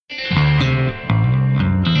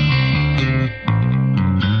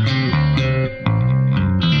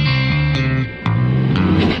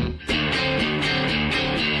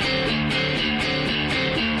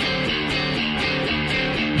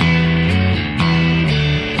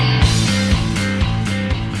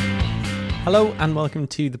Hello and welcome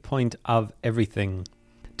to The Point of Everything.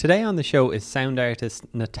 Today on the show is sound artist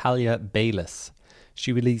Natalia Beylis.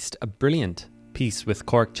 She released a brilliant piece with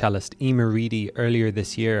Cork cellist Emer Reedy earlier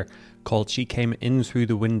this year called She Came In Through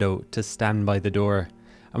the Window to Stand by the Door,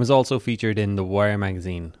 and was also featured in The Wire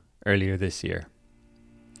magazine earlier this year.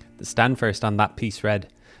 The stand first on that piece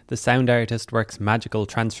read, "The sound artist works magical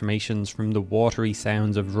transformations from the watery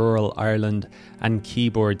sounds of rural Ireland and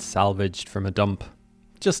keyboards salvaged from a dump."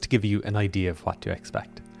 Just to give you an idea of what to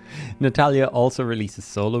expect. Natalia also releases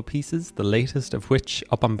solo pieces, the latest of which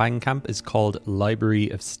up on Bandcamp is called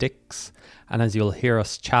Library of Sticks, and as you'll hear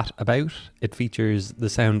us chat about, it features the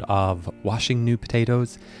sound of washing new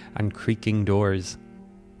potatoes and creaking doors.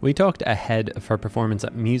 We talked ahead of her performance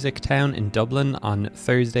at Music Town in Dublin on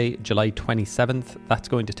Thursday, July 27th. That's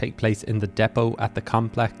going to take place in the Depot at the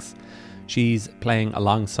Complex. She's playing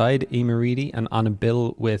alongside Emer Reedy and on a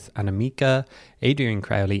bill with Anamika, Adrian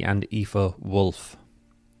Crowley and Aoife Wolfe.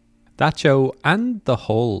 That show and the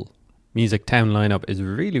whole Music Town lineup is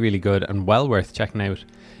really good and well worth checking out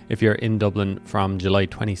if you're in Dublin from July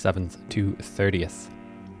 27th to 30th.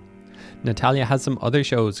 Natalia has some other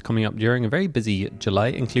shows coming up during a very busy July,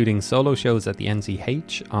 including solo shows at the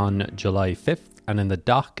NCH on July 5th and in the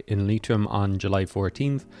Dock in Leitrim on July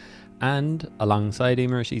 14th. And alongside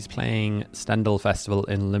Emer, she's playing Stendhal Festival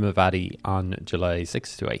in Limavady on July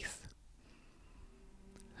 6th to 8th.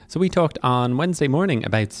 So we talked on Wednesday morning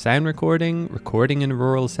about sound recording in a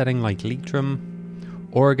rural setting like Leitrim,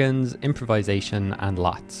 organs, improvisation, and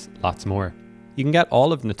lots more. You can get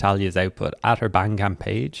all of Natalia's output at her Bandcamp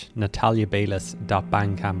page,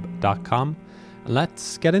 nataliabeylis.bandcamp.com. And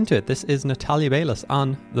let's get into it. This is Natalia Beylis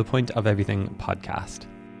on the Point of Everything podcast.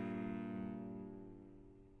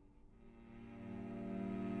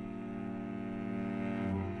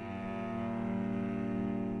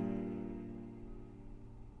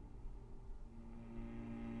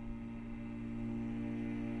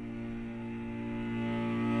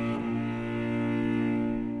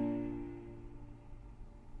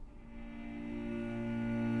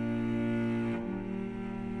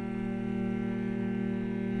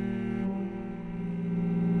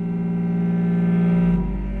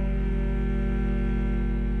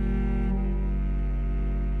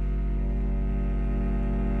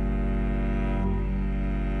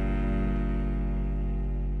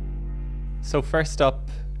 So first up,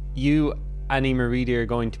 you and Emer Reedy are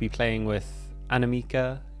going to be playing with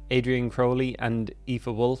Anamika, Adrian Crowley and Aoife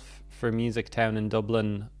Wolfe for Music Town in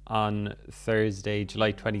Dublin on Thursday,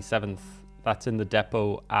 July 27th. That's in the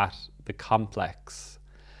Depot at the Complex.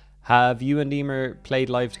 Have you and Emer played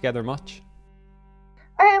live together much?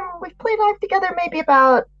 We've played live together maybe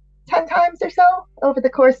about 10 times or so over the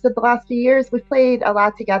course of the last few years. We've played a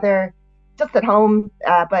lot together just at home,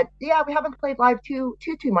 but yeah, we haven't played live too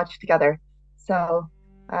much together. So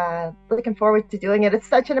looking forward to doing it. It's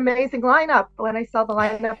such an amazing lineup. When I saw the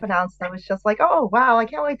lineup announced, I was just like, oh, wow, I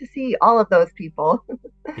can't wait to see all of those people.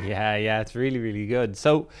 Yeah, it's really good.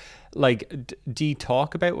 So, do you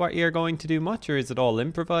talk about what you're going to do much, or is it all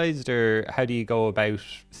improvised, or how do you go about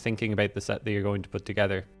thinking about the set that you're going to put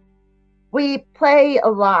together? We play a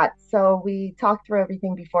lot, so we talk through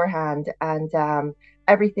everything beforehand, and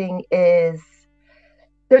everything is...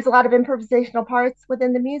 There's a lot of improvisational parts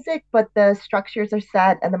within the music, but the structures are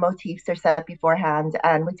set and the motifs are set beforehand.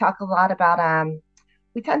 And we talk a lot about,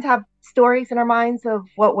 we tend to have stories in our minds of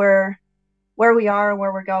where we are and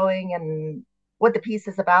where we're going and what the piece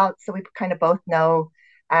is about. So we kind of both know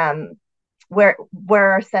where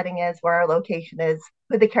our setting is, where our location is,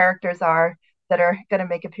 who the characters are that are going to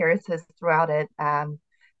make appearances throughout it.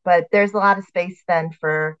 But there's a lot of space then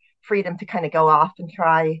for freedom to kind of go off and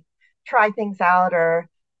try things out or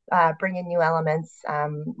bring in new elements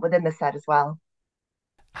within the set as well.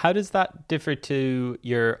 How does that differ to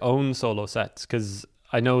your own solo sets? Because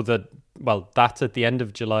I know that, well, that's at the end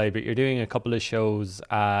of July, but you're doing a couple of shows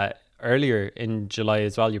earlier in July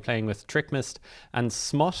as well. You're playing with Trickmist and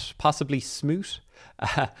Smut, possibly Smoot,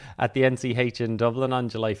 at the NCH in Dublin on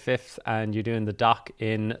July 5th, and you're doing the Dock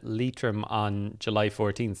in Leitrim on July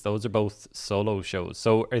 14th. Those are both solo shows.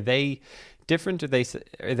 So are they different?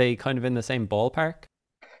 Are they kind of in the same ballpark?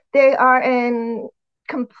 They are in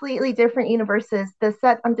completely different universes. The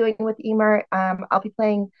set I'm doing with Emer, I'll be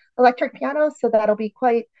playing electric piano, so that'll be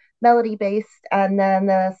quite melody based, and then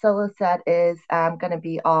the solo set is going to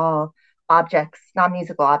be all objects,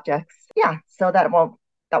 non-musical objects. Yeah, so that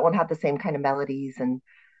won't have the same kind of melodies and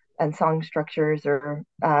song structures or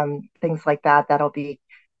things like that. That'll be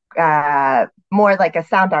more like a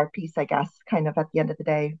sound art piece, I guess, kind of at the end of the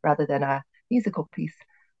day, rather than a musical piece.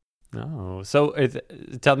 Oh, so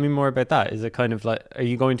tell me more about that. Is it kind of like, are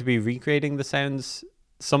you going to be recreating the sounds,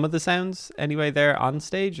 some of the sounds anyway, there on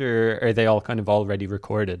stage, or are they all kind of already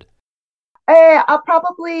recorded? I'll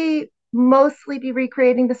probably mostly be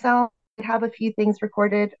recreating the sound. I have a few things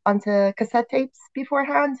recorded onto cassette tapes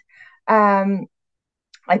beforehand. Um,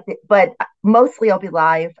 but mostly I'll be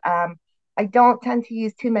live. I don't tend to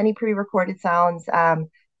use too many pre-recorded sounds.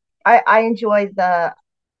 I enjoy the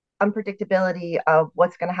unpredictability of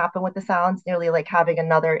what's going to happen with the sounds, nearly like having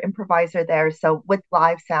another improviser there. So with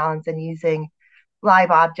live sounds and using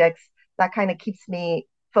live objects, that kind of keeps me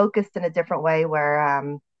focused in a different way where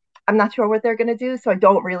I'm not sure what they're going to do. So I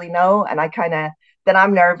don't really know. And I kind of, then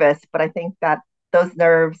I'm nervous, but I think that those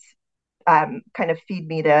nerves kind of feed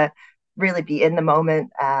me to really be in the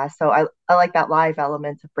moment. So I like that live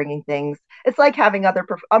element of bringing things. It's like having other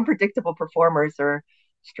unpredictable performers or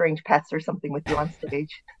strange pets or something with you on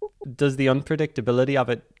stage. Does the unpredictability of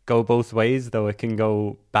it go both ways, though? It can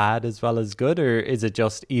go bad as well as good, or is it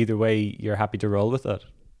just either way you're happy to roll with it?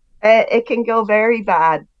 It can go very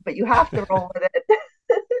bad, but you have to roll with it.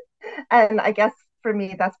 And I guess for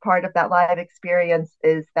me, that's part of that live experience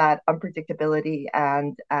is that unpredictability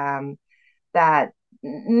and that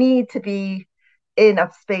need to be in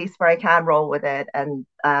a space where I can roll with it and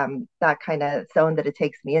that kind of zone that it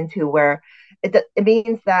takes me into where it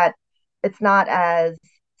means that it's not as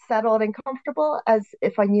settled and comfortable as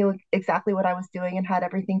if I knew exactly what I was doing and had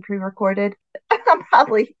everything pre-recorded.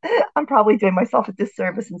 I'm probably doing myself a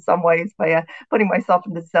disservice in some ways by putting myself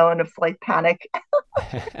in the zone of slight panic.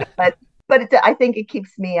 but I think it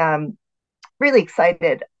keeps me really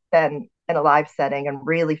excited then in a live setting and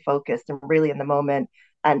really focused and really in the moment.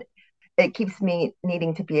 And it keeps me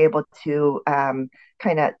needing to be able to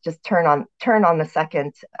kind of just turn on the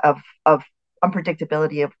second of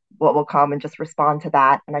unpredictability of what will come and just respond to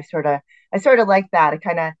that. And I sort of like that. It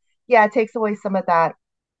kind of yeah, it takes away some of that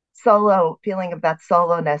solo feeling of that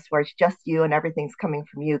soloness where it's just you and everything's coming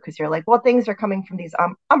from you because you're like, well, things are coming from these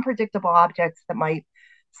unpredictable objects that might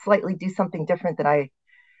slightly do something different than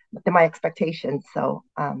my expectations. So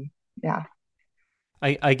yeah.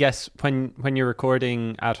 I guess when you're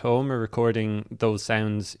recording at home or recording those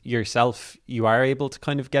sounds yourself, you are able to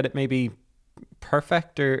kind of get it maybe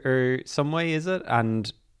perfect or some way, is it?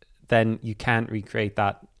 And then you can't recreate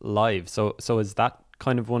that live. So is that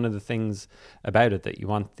kind of one of the things about it that you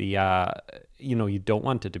want the you don't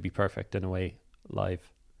want it to be perfect in a way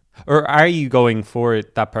live? Or are you going for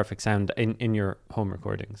that perfect sound in your home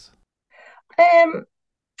recordings? Um,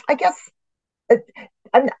 I guess it,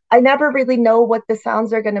 I never really know what the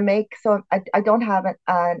sounds are going to make, so I don't have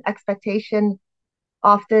an expectation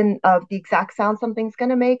often of the exact sound something's going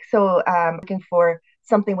to make. So looking for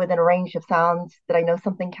something within a range of sounds that I know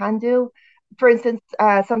something can do. For instance,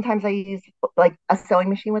 sometimes I use like a sewing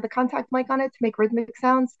machine with a contact mic on it to make rhythmic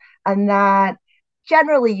sounds, and that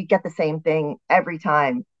generally you get the same thing every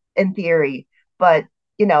time in theory. But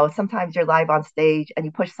sometimes you're live on stage and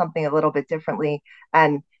you push something a little bit differently,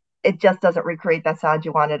 and it just doesn't recreate that sound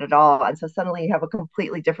you wanted at all. And so suddenly you have a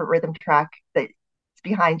completely different rhythm track that's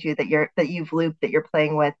behind you that you've looped that you're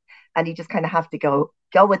playing with, and you just kind of have to go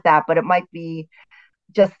with that. But it might be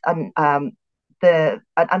just an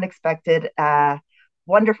unexpected,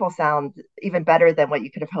 wonderful sound, even better than what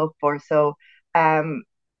you could have hoped for. So um,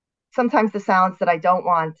 sometimes the sounds that I don't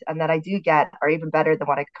want and that I do get are even better than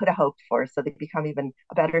what I could have hoped for. So they become even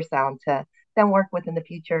a better sound to then work with in the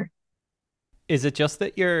future. Is it just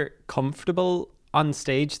that you're comfortable on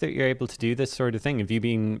stage that you're able to do this sort of thing? Have you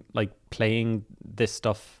been like playing this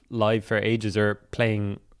stuff live for ages or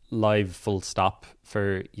playing live full stop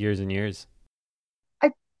for years and years?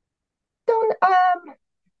 I don't,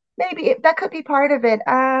 maybe that could be part of it.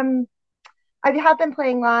 I have been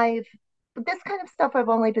playing live, but this kind of stuff I've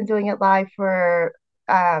only been doing it live for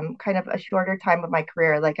kind of a shorter time of my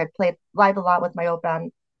career. Like I played live a lot with my old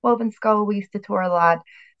band, Woven Skull. We used to tour a lot,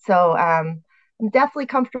 so I'm definitely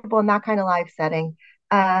comfortable in that kind of live setting.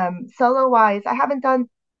 Solo wise, I haven't done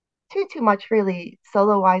too much really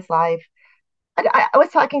solo wise live. I was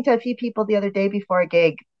talking to a few people the other day before a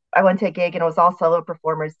gig. I went to a gig and it was all solo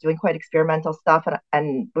performers doing quite experimental stuff.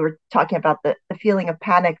 And we were talking about the feeling of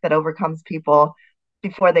panic that overcomes people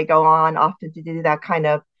before they go on, often to do that kind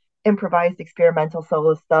of improvised experimental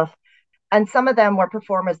solo stuff. And some of them were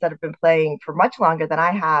performers that have been playing for much longer than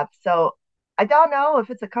I have. So I don't know if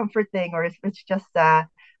it's a comfort thing or if it's just an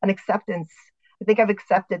acceptance. I think I've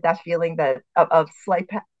accepted that feeling that of slight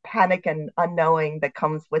panic and unknowing that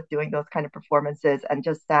comes with doing those kind of performances, and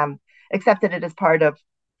just accepted it as part of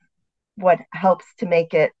what helps to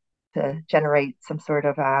make it to generate some sort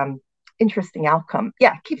of interesting outcome.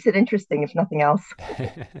 Yeah, keeps it interesting if nothing else.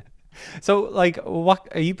 So, like, what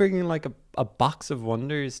are you bringing like a box of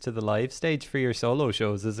wonders to the live stage for your solo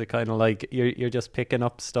shows? Is it kind of like you're just picking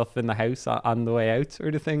up stuff in the house on the way out,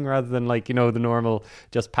 sort of thing, rather than like the normal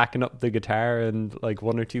just packing up the guitar and like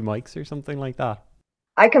one or two mics or something like that?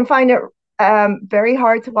 I can find it very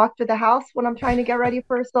hard to walk through the house when I'm trying to get ready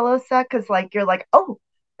for a solo set because, like, you're like, oh,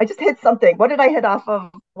 I just hit something. What did I hit off of?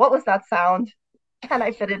 What was that sound? Can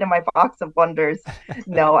I fit it in my box of wonders?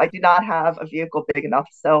 No, I do not have a vehicle big enough.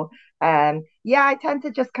 So, yeah, I tend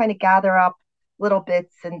to just kind of gather up little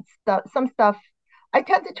bits and stuff. Some stuff I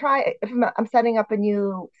tend to try if I'm setting up a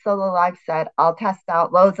new solo live set. I'll test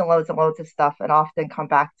out loads and loads and loads of stuff, and often come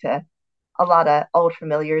back to a lot of old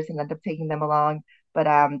familiars and end up taking them along. But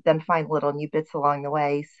then find little new bits along the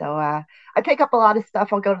way. So I pick up a lot of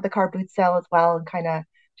stuff. I'll go to the car boot sale as well and kind of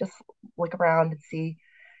just look around and see.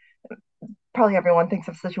 Probably everyone thinks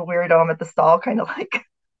I'm such a weirdo. I'm at the stall, kind of like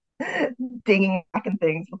dinging back and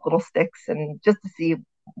things with little sticks, and just to see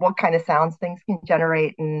what kind of sounds things can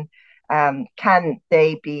generate, and can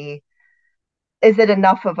they be? Is it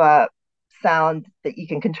enough of a sound that you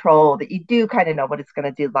can control that you do kind of know what it's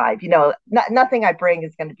going to do live? Nothing I bring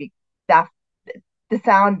is going to be that. The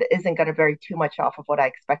sound isn't going to vary too much off of what I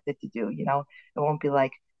expect it to do. It won't be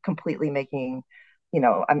like completely making.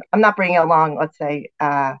 I'm not bringing along, let's say,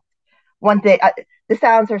 one day the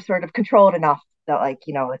sounds are sort of controlled enough that, like,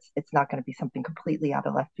 it's not going to be something completely out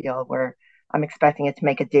of left field where I'm expecting it to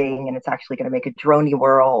make a ding and it's actually going to make a drony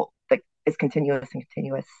whirl that is continuous and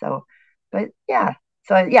continuous. So, but yeah,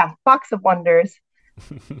 so yeah, box of wonders.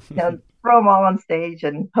 Throw them all on stage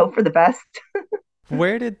and hope for the best.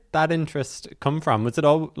 Where did that interest come from? Was it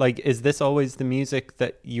all like, is this always the music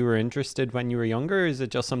that you were interested when you were younger? Or is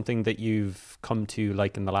it just something that you've come to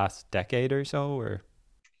like in the last decade or so? Or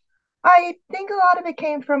I think a lot of it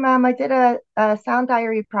came from I did a sound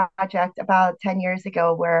diary project about 10 years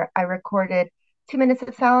ago where I recorded 2 minutes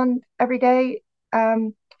of sound every day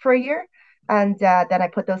for a year. And then I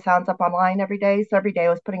put those sounds up online every day. So every day I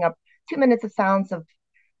was putting up 2 minutes of sounds of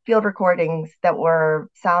field recordings that were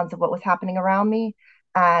sounds of what was happening around me.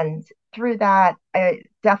 And through that, I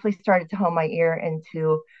definitely started to hone my ear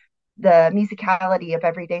into the musicality of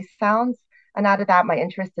everyday sounds. And out of that, my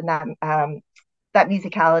interest in that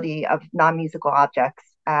musicality of non-musical objects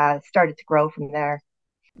started to grow from there.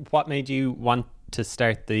 what made you want to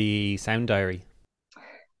start the sound diary?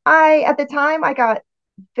 At the time, I got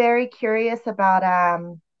very curious about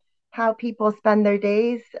how people spend their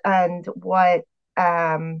days and what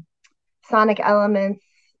sonic elements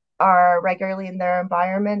are regularly in their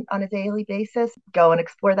environment on a daily basis. Go and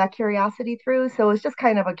explore that curiosity through. So it was just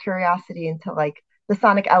kind of a curiosity into, like, the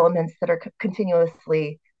sonic elements that are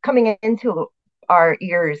continuously coming into our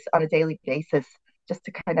ears on a daily basis, just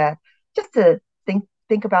to kind of just to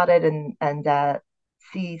think about it, and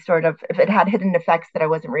see sort of if it had hidden effects that I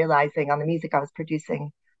wasn't realizing on the music I was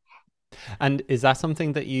producing. And is that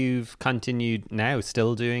something that you've continued now,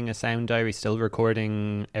 still doing a sound diary, still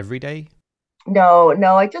recording every day? No,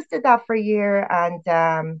 no, I just did that for a year,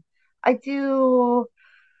 and I do.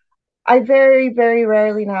 I very, very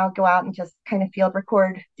rarely now go out and just kind of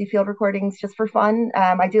do field recordings just for fun.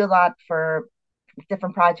 I do a lot for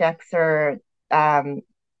different projects, or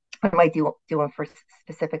I might do one for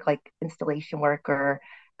specific, like, installation work, or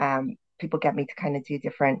people get me to kind of do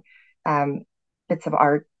different um, bits of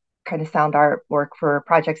art, kind of sound art work for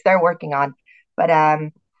projects they're working on. But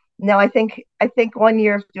no, I think 1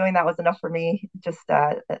 year of doing that was enough for me. Just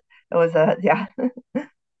it was a yeah.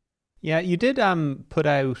 Yeah, you did put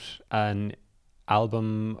out an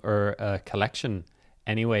album or a collection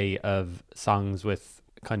anyway of songs with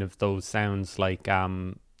kind of those sounds, like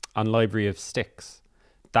on Library of Sticks.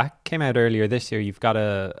 That came out earlier this year. You've got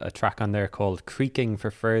a track on there called Creaking for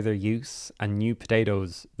Further Use and New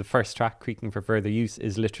Potatoes. The first track, Creaking for Further Use,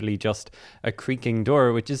 is literally just a creaking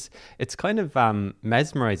door, which is, it's kind of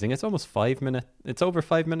mesmerizing. It's almost 5 minutes. It's over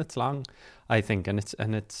 5 minutes long, I think, and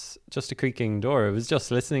it's just a creaking door. It was just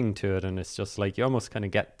listening to it, and it's just like you almost kind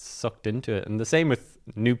of get sucked into it. And the same with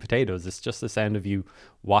New Potatoes. It's just the sound of you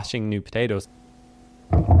washing new potatoes.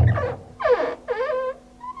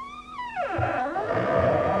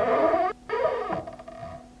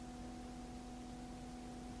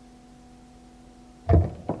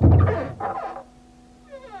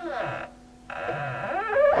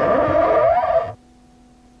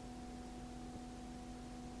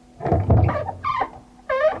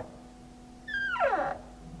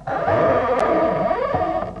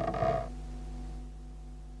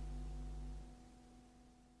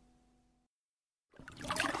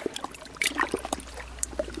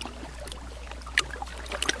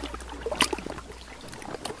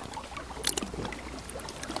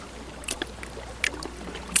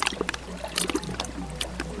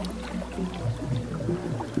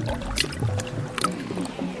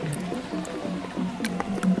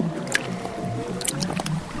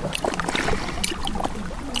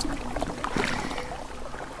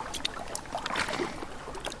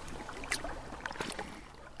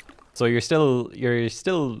 So you're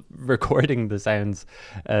still recording the sounds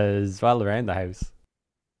as well around the house.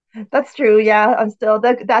 That's true. Yeah, I'm still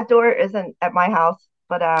that door isn't at my house,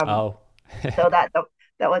 but Oh. so that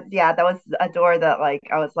was yeah, that was a door that like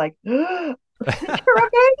I was like, you're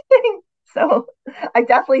amazing. So I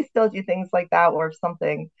definitely still do things like that where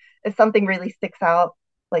if something really sticks out,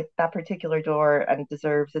 like that particular door and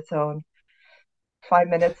deserves its own 5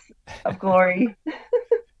 minutes of glory.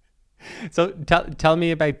 So tell me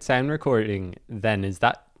about sound recording then. Is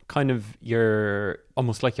that kind of your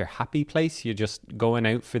almost like your happy place? You're just going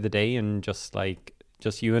out for the day and just like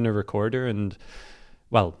just you and a recorder and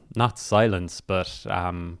well, not silence, but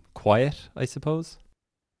quiet, I suppose.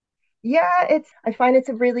 Yeah, I find it's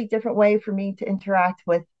a really different way for me to interact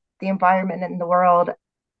with the environment and the world.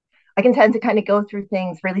 I can tend to kind of go through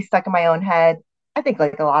things really stuck in my own head. I think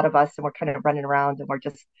like a lot of us, and we're kind of running around and we're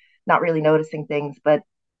just not really noticing things. But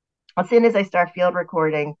as soon as I start field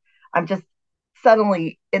recording, I'm just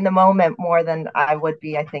suddenly in the moment more than I would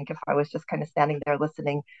be, I think, if I was just kind of standing there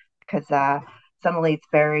listening, because suddenly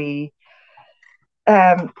it's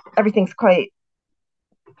everything's quite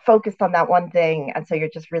focused on that one thing, and so you're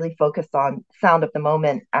just really focused on sound of the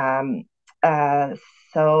moment. Uh,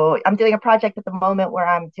 so I'm doing a project at the moment where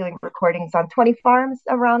I'm doing recordings on 20 farms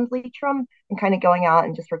around Leitrim and kind of going out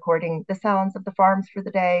and just recording the sounds of the farms for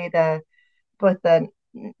the day, the both the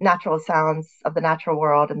natural sounds of the natural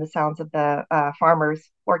world and the sounds of the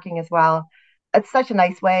farmers working as well. It's such a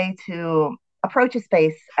nice way to approach a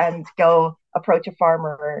space and go approach a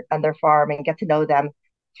farmer and their farm and get to know them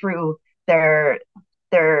through their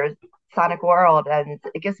their sonic world, and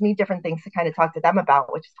it gives me different things to kind of talk to them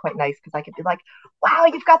about, which is quite nice because I could be like, wow,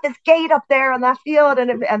 you've got this gate up there on that field,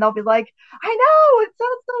 and they'll be like, I know, it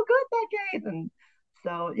sounds so good, that gate. And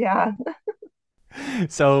so yeah.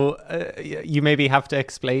 So you maybe have to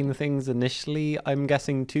explain things initially, I'm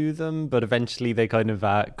guessing, to them, but eventually they kind of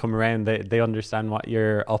come around. They understand what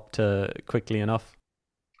you're up to quickly enough.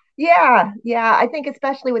 Yeah, I think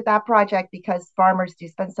especially with that project because farmers do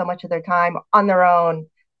spend so much of their time on their own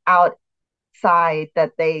outside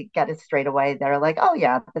that they get it straight away. They're like, oh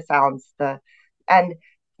yeah, the sounds, the and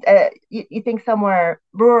you think somewhere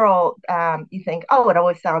rural, you think, oh, it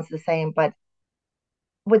always sounds the same, but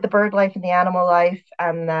with the bird life and the animal life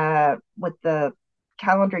and with the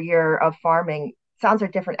calendar year of farming, sounds are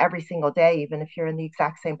different every single day, even if you're in the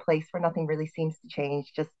exact same place where nothing really seems to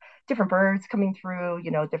change. Just different birds coming through,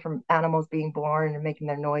 different animals being born and making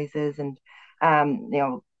their noises. And,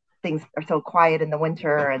 things are so quiet in the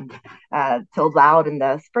winter and so loud in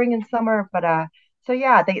the spring and summer. But so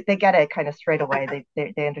yeah, they get it kind of straight away.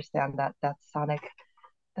 They understand that sonic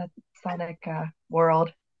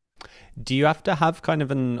world. Do you have to have kind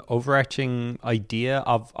of an overarching idea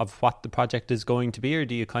of what the project is going to be, or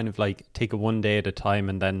do you kind of like take it one day at a time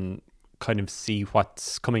and then kind of see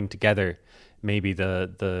what's coming together, maybe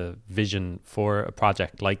the vision for a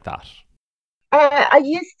project like that? I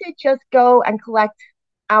used to just go and collect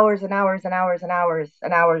hours and hours and hours and hours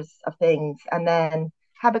and hours of things and then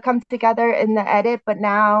have it come together in the edit. But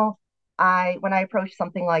now when I approach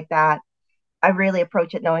something like that, I really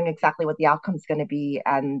approach it knowing exactly what the outcome is going to be.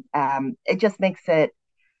 And it just it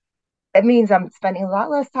means I'm spending a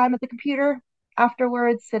lot less time at the computer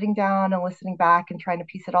afterwards, sitting down and listening back and trying to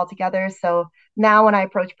piece it all together. So now when I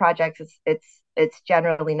approach projects, it's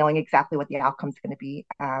generally knowing exactly what the outcome is going to be.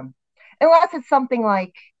 Unless it's something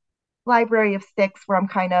like Library of Sticks, where I'm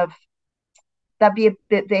kind of that'd be a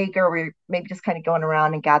bit vaguer, where maybe just kind of going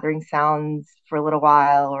around and gathering sounds for a little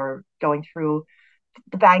while, or going through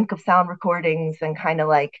the bank of sound recordings and kind of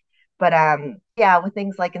like. But yeah, with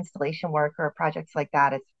things like installation work or projects like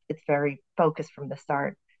that, it's very focused from the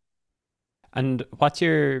start. And what's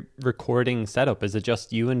your recording setup? Is it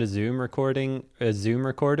just you and a Zoom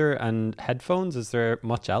recorder and headphones? Is there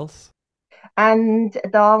much else? And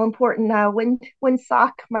the all important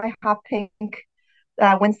windsock, my hot pink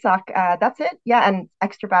windsock. That's it. Yeah, and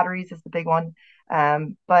extra batteries is the big one.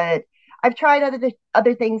 But I've tried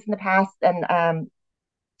other things in the past, and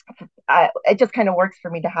it just kind of works for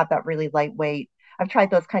me to have that really lightweight. I've tried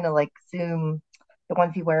those kind of like Zoom, the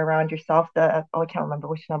ones you wear around yourself. I can't remember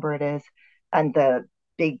which number it is, and the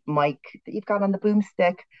big mic that you've got on the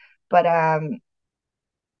boomstick. But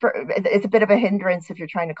it's a bit of a hindrance if you're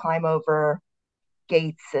trying to climb over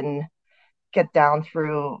gates and get down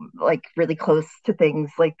through like really close to things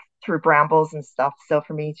like through brambles and stuff. So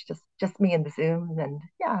for me, it's just me and the Zoom, and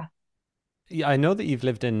yeah. Yeah, I know that you've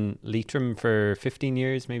lived in Leitrim for 15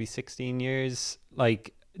 years, maybe 16 years.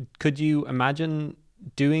 Like, could you imagine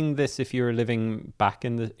doing this if you were living back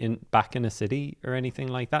in a city or anything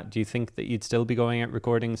like that? Do you think that you'd still be going out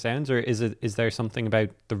recording sounds, or is there something about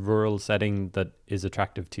the rural setting that is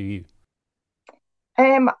attractive to you?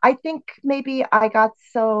 I think maybe I got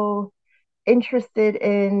so interested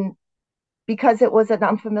in because it was an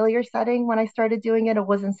unfamiliar setting when I started doing it. It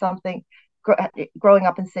wasn't something gr growing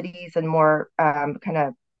up in cities and more kind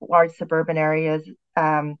of large suburban areas.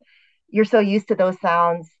 Um, you're so used to those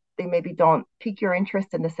sounds, they maybe don't pique your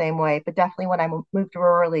interest in the same way. But definitely when I moved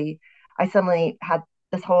rurally, I suddenly had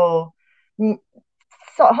this whole new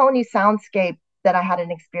soundscape that I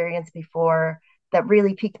hadn't experienced before that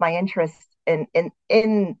really piqued my interest in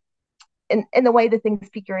the way that things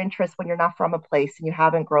pique your interest when you're not from a place and you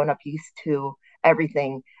haven't grown up used to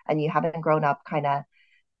everything and you haven't grown up kind of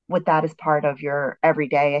with that as part of your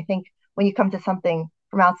everyday. I think when you come to something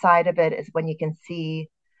from outside of it is when you can see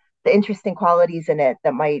the interesting qualities in it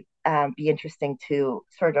that might be interesting to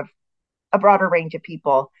sort of a broader range of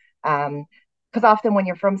people. Because often when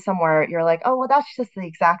you're from somewhere, you're like, oh, well, that's just the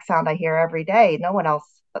exact sound I hear every day. No one else,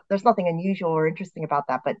 there's nothing unusual or interesting about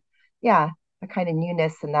that. But yeah, a kind of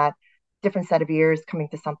newness and that different set of ears coming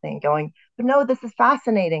to something and going, but no, this is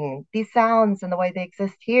fascinating. These sounds and the way they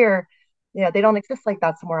exist here, they don't exist like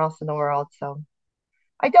that somewhere else in the world. So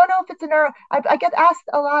I don't know if it's an rural. I get asked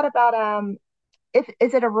a lot about if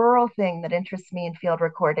is it a rural thing that interests me in field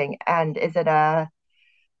recording, and is it a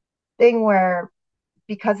thing where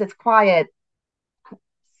because it's quiet,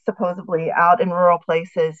 supposedly out in rural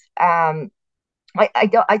places. I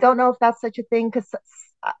don't know if that's such a thing because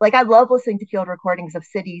like I love listening to field recordings of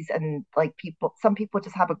cities and like some people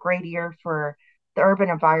just have a great ear for the urban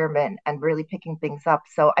environment and really picking things up.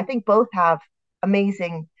 So I think both have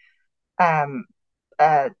amazing um,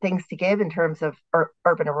 things to give in terms of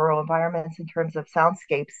urban and rural environments, in terms of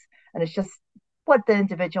soundscapes, and it's just what the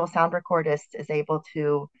individual sound recordist is able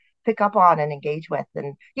to pick up on and engage with.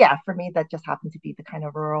 And yeah, for me, that just happened to be the kind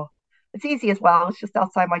of rural. It's easy as well. It's just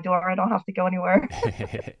outside my door. I don't have to go anywhere.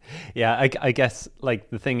 Yeah, I guess like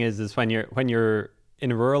the thing is when you're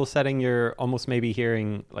in a rural setting, you're almost maybe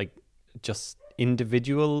hearing like just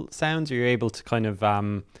individual sounds. Or you're able to kind of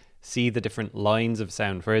see the different lines of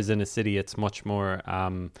sound, whereas in a city, it's much more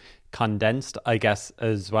condensed, I guess.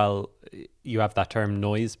 As well, you have that term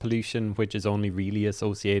noise pollution, which is only really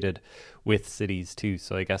associated with cities too.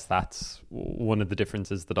 So I guess that's one of the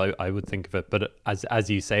differences that I would think of it. But as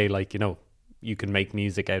you say, like, you can make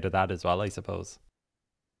music out of that as well, I suppose.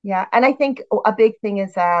 Yeah, and I think a big thing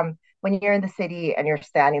is when you're in the city and you're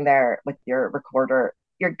standing there with your recorder,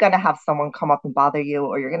 you're gonna have someone come up and bother you,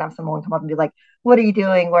 or you're gonna have someone come up and be like, "What are you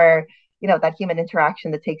doing?" Where that human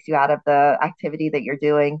interaction that takes you out of the activity that you're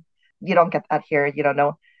doing. You don't get that here. You don't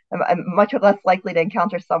know. I'm much less likely to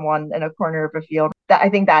encounter someone in a corner of a field. That I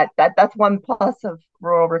think that's one plus of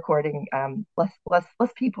rural recording. Less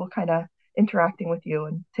people kind of interacting with you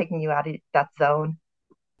and taking you out of that zone.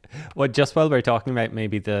 Well, just while we're talking about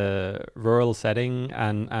maybe the rural setting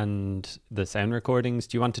and the sound recordings,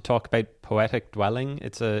 do you want to talk about Poetic Dwelling?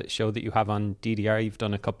 It's a show that you have on DDR. You've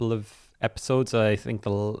done a couple of episodes. I think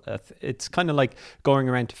it's kind of like going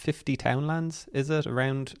around to 50 townlands, is it,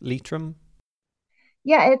 around Leitrim?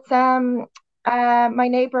 Yeah, it's my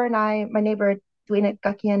neighbor Dwina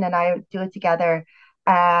Guckian and I do it together.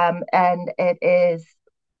 And it is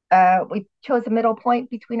we chose a middle point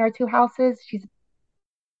between our two houses. She's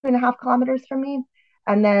 2.5 kilometers from me.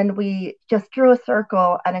 And then we just drew a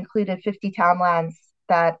circle and included 50 townlands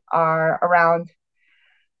that are around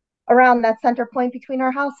that center point between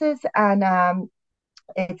our houses. And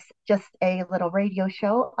it's just a little radio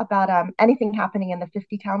show about anything happening in the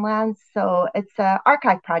 50 townlands. So it's an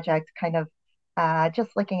archive project, kind of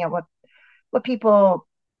just looking at what people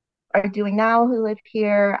are doing now who live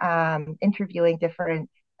here, interviewing different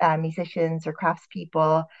musicians or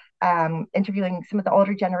craftspeople, interviewing some of the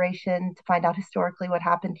older generation to find out historically what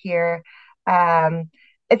happened here. Um,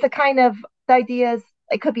 it's a kind of the idea is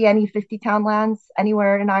it could be any 50 townlands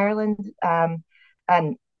anywhere in Ireland.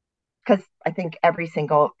 And because I think every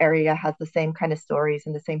single area has the same kind of stories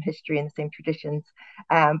and the same history and the same traditions.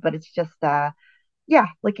 But it's just yeah,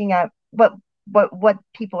 looking at what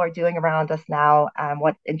people are doing around us now,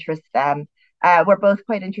 what interests them. We're both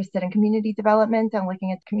quite interested in community development and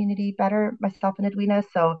looking at community better, myself and Edwina.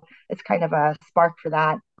 So it's kind of a spark for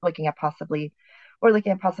that. We're looking at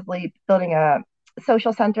possibly building a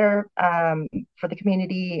social center for the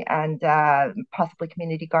community and possibly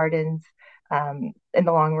community gardens in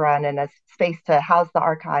the long run, and a space to house the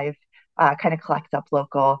archive, kind of collect up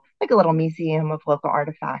like a little museum of local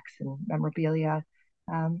artifacts and memorabilia.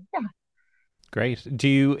 Yeah. Great. Do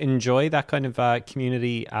you enjoy that kind of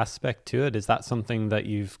community aspect to it? Is that something that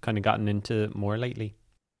you've kind of gotten into more lately?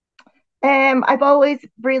 I've always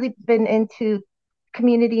really been into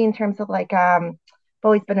community in terms of I've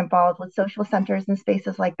always been involved with social centers and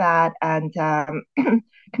spaces like that, and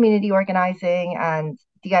community organizing and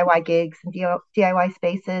DIY gigs and DIY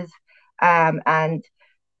spaces, and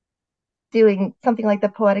doing something like the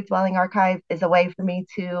Poetic Dwelling Archive is a way for me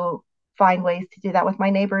to find ways to do that with my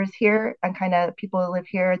neighbors here and kind of people who live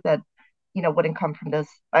here that wouldn't come from this.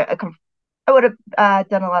 I would have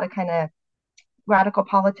done a lot of kind of radical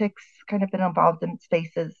politics, kind of been involved in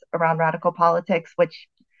spaces around radical politics, which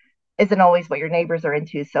isn't always what your neighbors are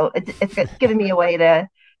into. So it's given me a way to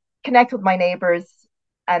connect with my neighbors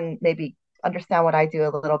and maybe understand what I do a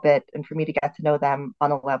little bit, and for me to get to know them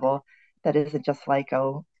on a level that isn't just like,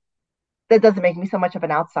 oh, that doesn't make me so much of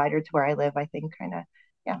an outsider to where I live, I think, kind of.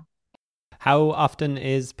 Yeah. How often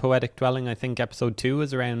is Poetic Dwelling? I think episode 2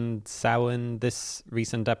 was around Samhain. This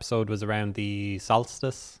recent episode was around the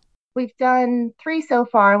solstice. We've done 3 so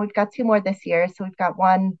far. We've got 2 more this year. So we've got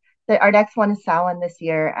one. Our next one is Samhain this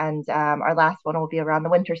year, and our last one will be around the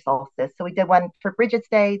winter solstice. So we did one for Bridget's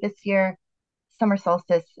Day this year, summer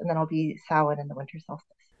solstice, and then it'll be Samhain and the winter solstice.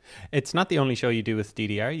 It's not the only show you do with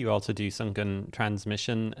DDR. You also do Sunken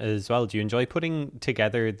Transmission as well. Do you enjoy putting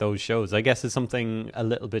together those shows? I guess it's something a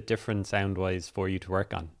little bit different sound wise for you to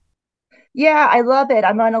work on. Yeah, I love it.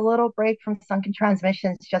 I'm on a little break from Sunken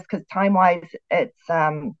Transmissions just because time wise, it's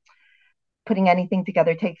putting anything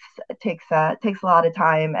together takes a lot of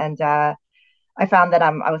time, and I found that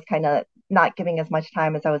I was kind of not giving as much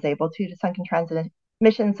time as I was able to Sunken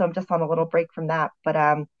Transmission, so I'm just on a little break from that. But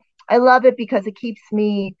I love it because it keeps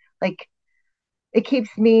me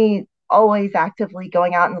always actively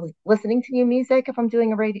going out and listening to new music if I'm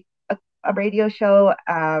doing a radio show.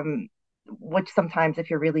 Which sometimes, if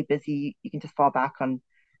you're really busy, you can just fall back on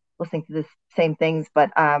listening to the same things.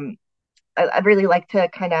 But I really like to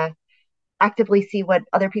kind of actively see what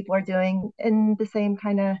other people are doing in the same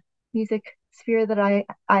kind of music sphere that I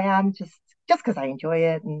am, just because I enjoy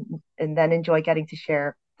it, and then enjoy getting to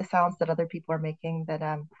share the sounds that other people are making that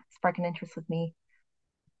spark an interest with me.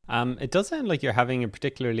 It does sound like you're having a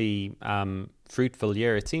particularly fruitful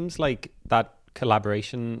year. It seems like that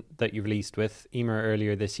collaboration that you released with Emer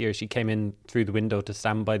earlier this year, she came in through the window to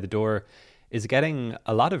stand by the door, is getting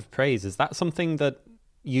a lot of praise. Is that something that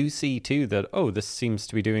you see too, that, oh, this seems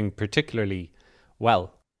to be doing particularly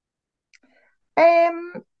well?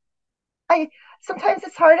 Um, I Sometimes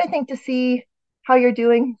it's hard, I think, to see how you're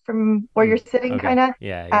doing from where you're sitting, kind Okay. of.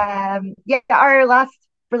 Yeah, yeah. Yeah, our last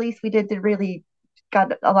release we did really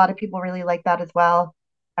got a lot of people really like that as well.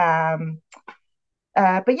 Um,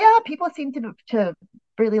 but yeah, people seem to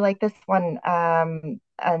really like this one,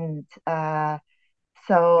 and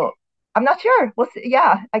so I'm not sure. We'll see.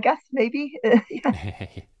 Yeah, I guess maybe. Yeah.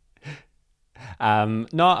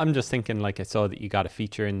 No, I'm just thinking, like, I saw that you got a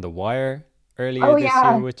feature in The Wire earlier Oh this year,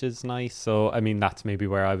 yeah. which is nice. So, I mean, that's maybe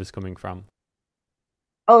where I was coming from.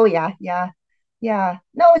 Oh yeah. Yeah. Yeah.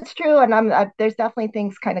 No, it's true, and there's definitely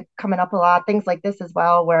things kind of coming up a lot, things like this as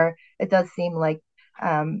well, where it does seem like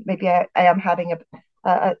maybe I am having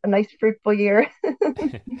a nice fruitful year.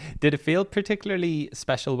 Did it feel particularly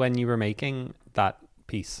special when you were making that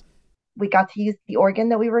piece? We got to use the organ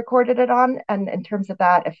that we recorded it on, and in terms of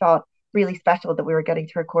that, it felt really special that we were getting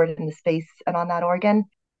to record it in the space and on that organ.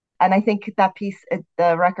 And I think that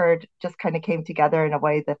the record just kind of came together in a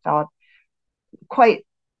way that felt quite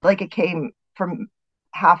like it came from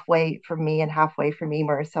halfway from me and halfway from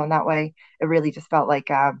Emer. So in that way, it really just felt like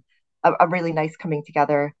a really nice coming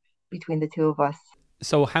together between the two of us.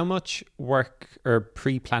 So, how much work or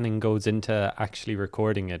pre-planning goes into actually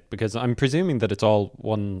recording it? Because I'm presuming that it's all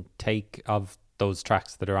one take of those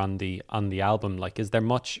tracks that are on the album. Like, is there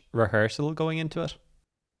much rehearsal going into it?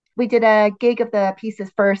 We did a gig of the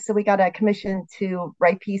pieces first, so we got a commission to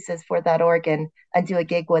write pieces for that organ and do a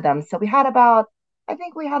gig with them. So I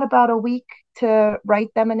think we had about a week to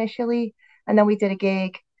write them initially, and then we did a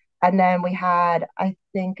gig, and then we had, I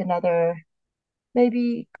think, another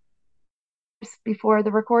maybe before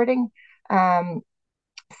the recording. Um,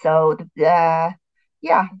 so yeah,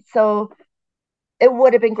 so it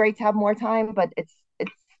would have been great to have more time, but it's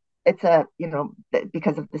a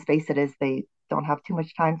because of the space it is, they don't have too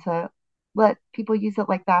much time to let people use it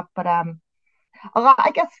like that. But a lot,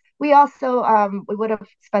 I guess we also we would have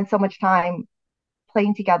spent so much time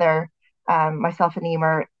playing together, myself and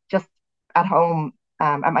Emer, just at home,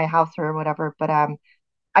 at my house or whatever. But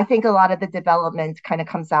I think a lot of the development kind of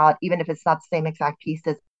comes out, even if it's not the same exact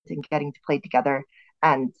pieces, in getting to play together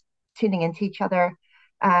and tuning into each other.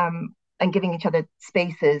 and giving each other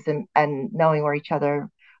spaces and knowing where each other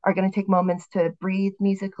are going to take moments to breathe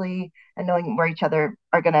musically and knowing where each other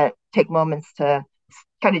are going to take moments to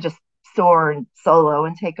kind of just soar and solo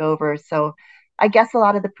and take over. So I guess a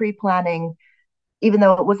lot of the pre-planning, even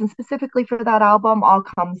though it wasn't specifically for that album, all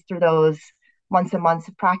comes through those months and months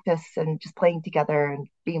of practice and just playing together and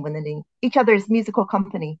being within each other's musical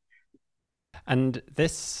company. And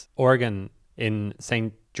this organ in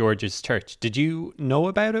St. George's Church, did you know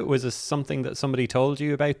about it? Was this something that somebody told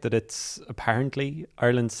you about, that it's apparently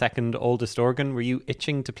Ireland's second oldest organ? Were you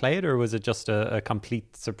itching to play it, or was it just a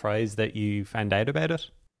complete surprise that you found out about it?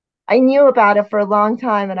 I knew about it for a long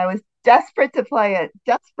time and I was desperate to play it,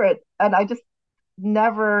 desperate. And I just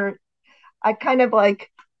never, I kind of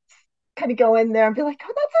go in there and be like,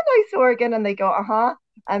 oh, that's a nice organ. And they go, uh-huh.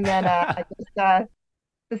 And then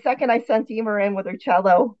the second I sent Emer in with her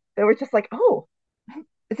cello, they were just like, oh,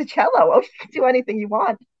 it's a cello. Oh, you can do anything you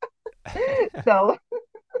want. So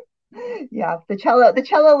yeah, the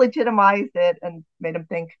cello legitimized it and made him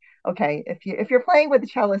think, okay, if you're playing with the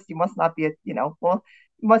cellist, you must not be well,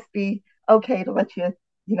 it must be okay to let you,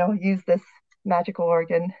 use this magical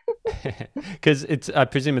organ. Because I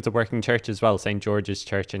presume it's a working church as well, St. George's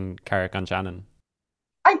Church in Carrick-on-Shannon.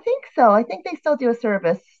 I think so. I think they still do a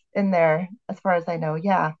service in there, as far as I know.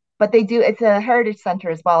 Yeah, but they do. It's a heritage center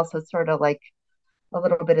as well, so it's sort of like a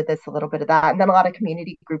little bit of this, a little bit of that, and then a lot of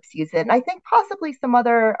community groups use it. And I think possibly some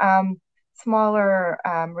other smaller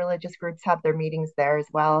religious groups have their meetings there as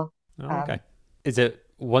well. Oh, okay. Um, Is it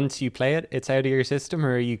once you play it, it's out of your system,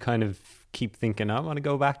 or you kind of keep thinking, I want to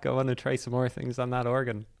go back, I want to try some more things on that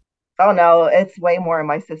organ? oh no, it's way more in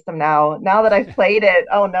my system now. Now that I've played it,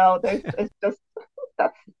 oh no, it's just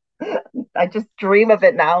that's I just dream of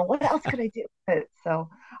it now. What else could I do with it? So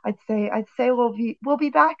I'd say we'll be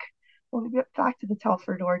back. We'll be back to the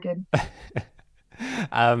Telford organ.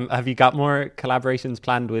 Have you got more collaborations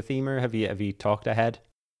planned with Emer? Have you talked ahead?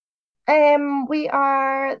 We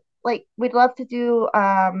are like we'd love to do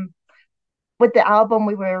with the album.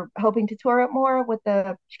 We were hoping to tour it more with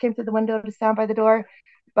the She Came Through the Window to Stand by the Door,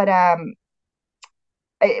 but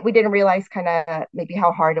we didn't realize kind of maybe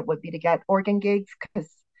how hard it would be to get organ gigs because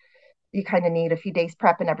you kind of need a few days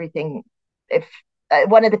prep and everything. If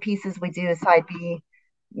one of the pieces we do, side B,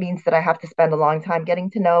 means that I have to spend a long time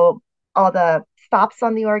getting to know all the stops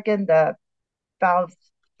on the organ, the valves,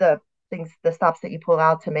 the things, the stops that you pull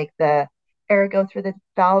out to make the air go through the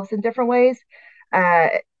valves in different ways. Uh,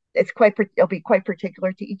 it'll be quite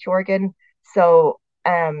particular to each organ. So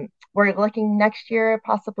we're looking next year,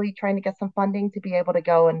 possibly trying to get some funding to be able to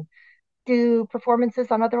go and do performances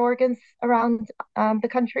on other organs around the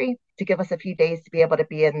country to give us a few days to be able to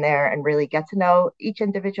be in there and really get to know each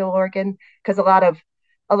individual organ because a lot of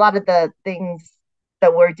the things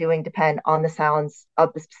that we're doing depend on the sounds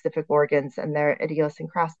of the specific organs and their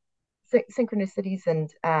synchronicities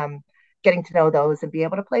and getting to know those and be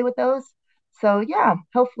able to play with those. So yeah,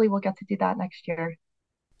 hopefully we'll get to do that next year.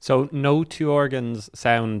 So no two organs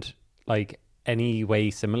sound like any way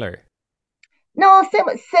similar. No,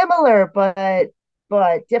 similar, but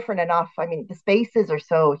different enough. I mean, the spaces are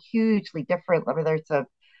so hugely different, whether it's a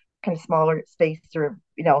kind of smaller space or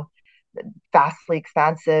vastly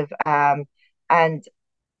expansive. And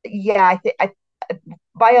yeah,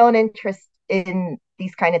 my own interest in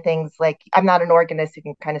these kind of things, like I'm not an organist who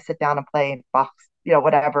can kind of sit down and play box,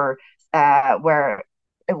 whatever, where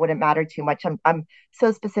it wouldn't matter too much. I'm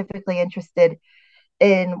so specifically interested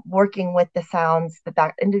in working with the sounds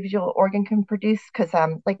that individual organ can produce because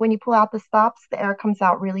like when you pull out the stops, the air comes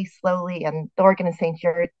out really slowly, and the organ in St.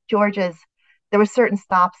 George's, there were certain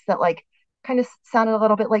stops that like kind of sounded a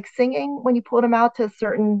little bit like singing when you pulled them out to a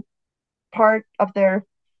certain part of their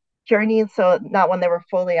journey. So not when they were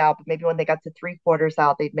fully out, but maybe when they got to three-quarters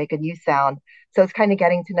out, they'd make a new sound. So it's kind of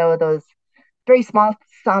getting to know those very small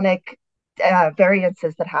sonic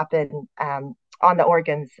variances that happen on the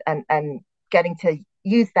organs and getting to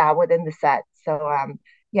use that within the set. So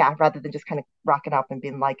yeah, rather than just kind of rocking up and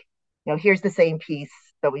being like, here's the same piece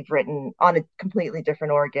that we've written on a completely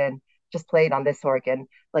different organ, just played on this organ.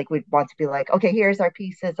 Like we'd want to be like, okay, here's our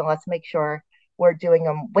pieces, and let's make sure we're doing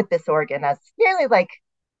them with this organ as nearly like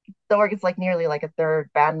the organ's like nearly like a third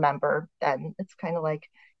band member. Then it's kind of like,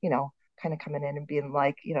 you know, kind of coming in and being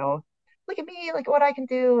like, look at me, like what I can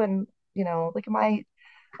do, and look at my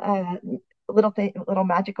uh, little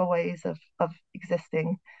magical ways of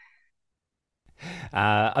existing.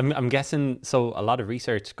 I'm guessing so. A lot of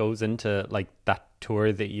research goes into like that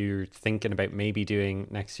tour that you're thinking about maybe doing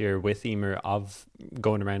next year with Emer, of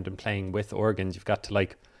going around and playing with organs. You've got to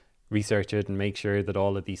like research it and make sure that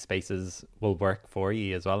all of these spaces will work for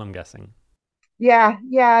you as well, I'm guessing.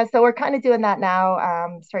 yeah. So we're kind of doing that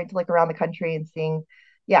now. Starting to look around the country and seeing,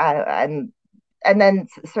 yeah, and then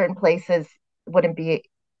certain places wouldn't be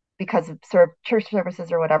because of sort of church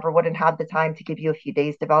services or whatever wouldn't have the time to give you a few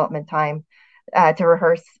days development time to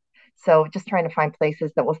rehearse. So just trying to find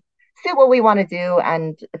places that will suit what we want to do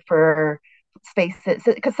and for spaces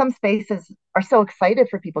because some spaces are so excited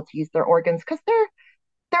for people to use their organs because they're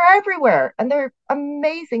everywhere and they're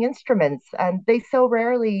amazing instruments and they so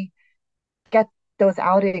rarely get those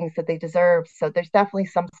outings that they deserve. So there's definitely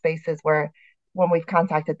some spaces where when we've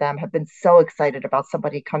contacted them have been so excited about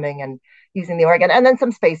somebody coming and using the organ. And then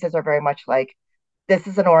some spaces are very much like this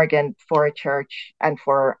is an organ for a church and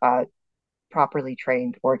for a properly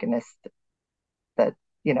trained organist that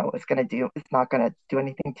is going to do it's not going to do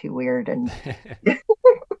anything too weird and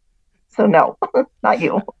so no, not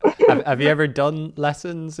you. Have you ever done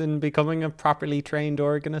lessons in becoming a properly trained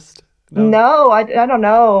organist? No? No, I don't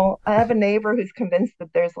know. I have a neighbor who's convinced that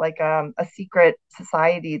there's like a secret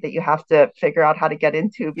society that you have to figure out how to get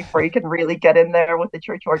into before you can really get in there with the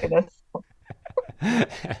church organist.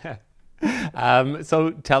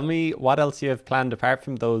 So tell me what else you have planned apart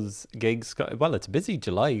from those gigs. Well, it's busy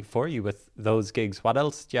July for you with those gigs. What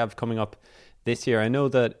else do you have coming up this year? I know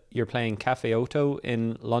that you're playing Cafe Oto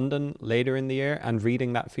in London later in the year, and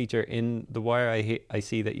reading that feature in The Wire, I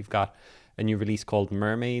see that you've got a new release called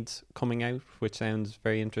Mermaids coming out, which sounds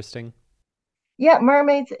very interesting. Yeah,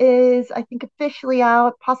 Mermaids is I think officially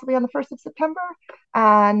out possibly on the 1st of September,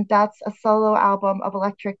 and that's a solo album of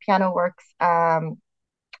electric piano works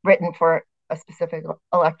written for a specific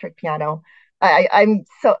electric piano. I'm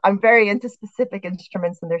very into specific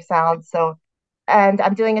instruments and their sounds. So, and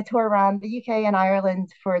I'm doing a tour around the UK and Ireland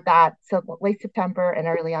for that. So late September and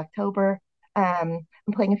early October. I'm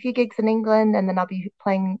playing a few gigs in England, and then I'll be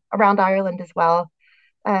playing around Ireland as well.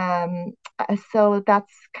 So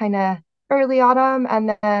that's kind of early autumn,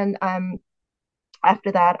 and then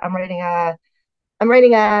after that, I'm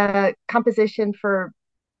writing a composition for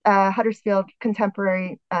Huddersfield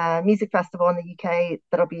Contemporary Music Festival in the UK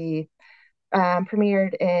that'll be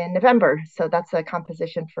premiered in November. So that's a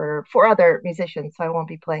composition for four other musicians. So I won't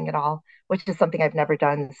be playing at all, which is something I've never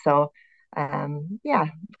done. So yeah,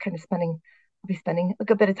 kind of I'll be spending a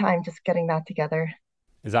good bit of time just getting that together.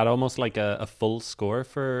 Is that almost like a full score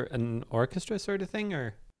for an orchestra sort of thing,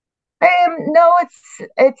 or? No,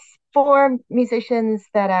 it's for musicians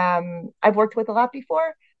that I've worked with a lot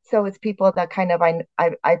before. So it's people that kind of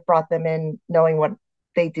I brought them in knowing what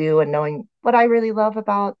they do and knowing what I really love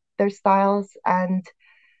about their styles and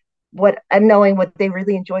knowing what they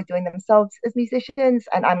really enjoy doing themselves as musicians.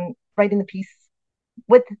 And I'm writing the piece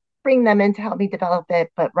with bringing them in to help me develop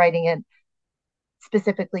it, but writing it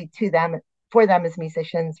specifically to them for them as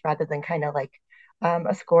musicians rather than kind of like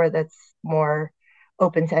a score that's more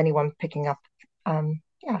open to anyone picking up.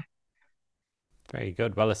 Yeah. Very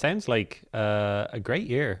good. Well, it sounds like a great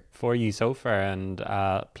year for you so far, and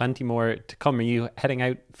plenty more to come. Are you heading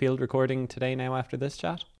out field recording today now after this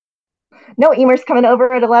chat? No, Emer's coming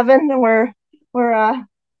over at 11, and we're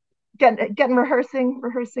getting rehearsing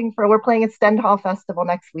for we're playing at Stendhal Festival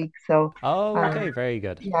next week. So Oh, okay. Very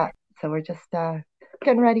good. yeah, so we're just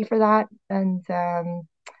getting ready for that, and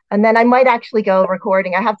then I might actually go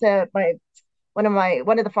recording. I have to my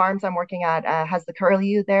one of the farms I'm working at has the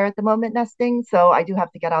curlew there at the moment nesting, so I do have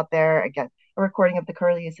to get out there and get a recording of the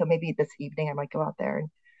curlew. So maybe this evening I might go out there, and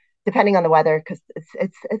depending on the weather, because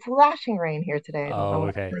it's lashing rain here today. I don't know Oh, what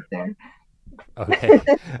okay. it's like Okay.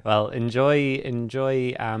 there. Well, enjoy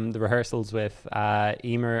the rehearsals with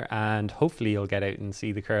Emer, and hopefully you'll get out and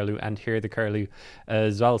see the curlew and hear the curlew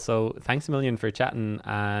as well. So thanks a million for chatting,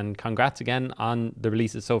 and congrats again on the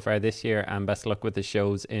releases so far this year, and best of luck with the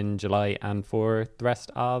shows in July and for the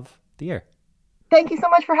rest of the year. Thank you so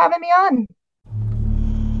much for having me on.